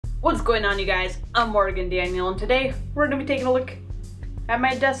What's going on, you guys? I'm Morgan Daniel, and today we're going to be taking a look at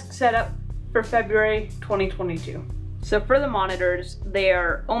my desk setup for February 2022. So for the monitors, they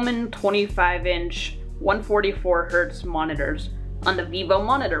are Omen 25-inch 144Hz monitors on the Vivo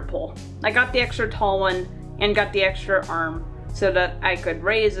monitor pole. I got the extra tall one and got the extra arm so that I could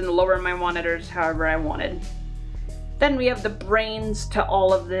raise and lower my monitors however I wanted. Then we have the brains to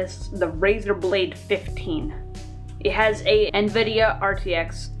all of this, the Razer Blade 15. It has a NVIDIA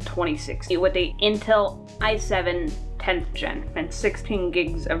RTX 2060 with a Intel i7 10th gen and 16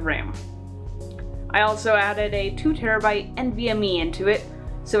 gigs of RAM. I also added a 2TB NVMe into it,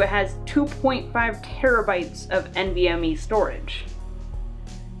 so it has 2.5 terabytes of NVMe storage.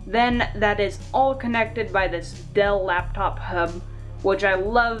 Then that is all connected by this Dell laptop hub, which I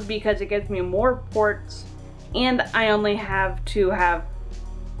love because it gives me more ports and I only have to have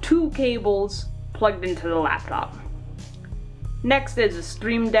 2 cables plugged into the laptop. Next is a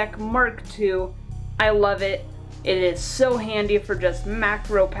Stream Deck Mark II. I love it. It is so handy for just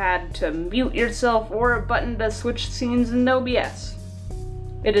macro pad to mute yourself or a button to switch scenes in OBS.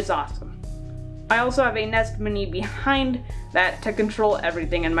 It is awesome. I also have a Nest Mini behind that to control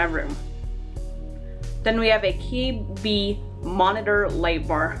everything in my room. Then we have a KB monitor light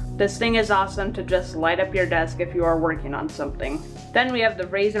bar. This thing is awesome to just light up your desk if you are working on something. Then we have the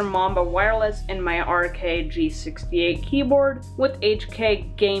Razer Mamba wireless and my RK-G68 keyboard with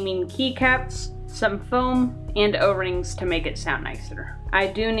HK gaming keycaps, some foam, and O-rings to make it sound nicer. I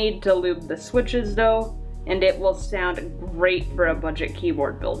do need to lube the switches though, and it will sound great for a budget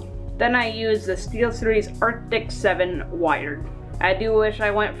keyboard build. Then I use the SteelSeries Arctic 7 wired. I do wish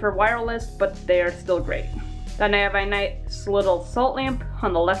I went for wireless, but they are still great. Then I have a nice little salt lamp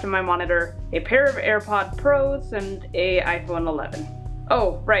on the left of my monitor, a pair of AirPod Pros, and a iPhone 11.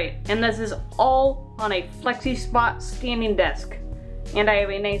 Oh, right, and this is all on a FlexiSpot standing desk. And I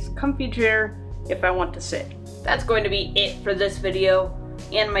have a nice comfy chair if I want to sit. That's going to be it for this video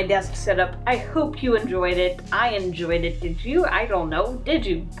and my desk setup. I hope you enjoyed it. I enjoyed it. Did you? I don't know. Did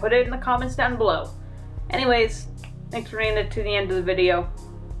you? Put it in the comments down below. Anyways, thanks for making it to the end of the video.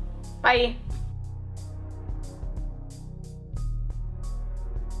 Bye.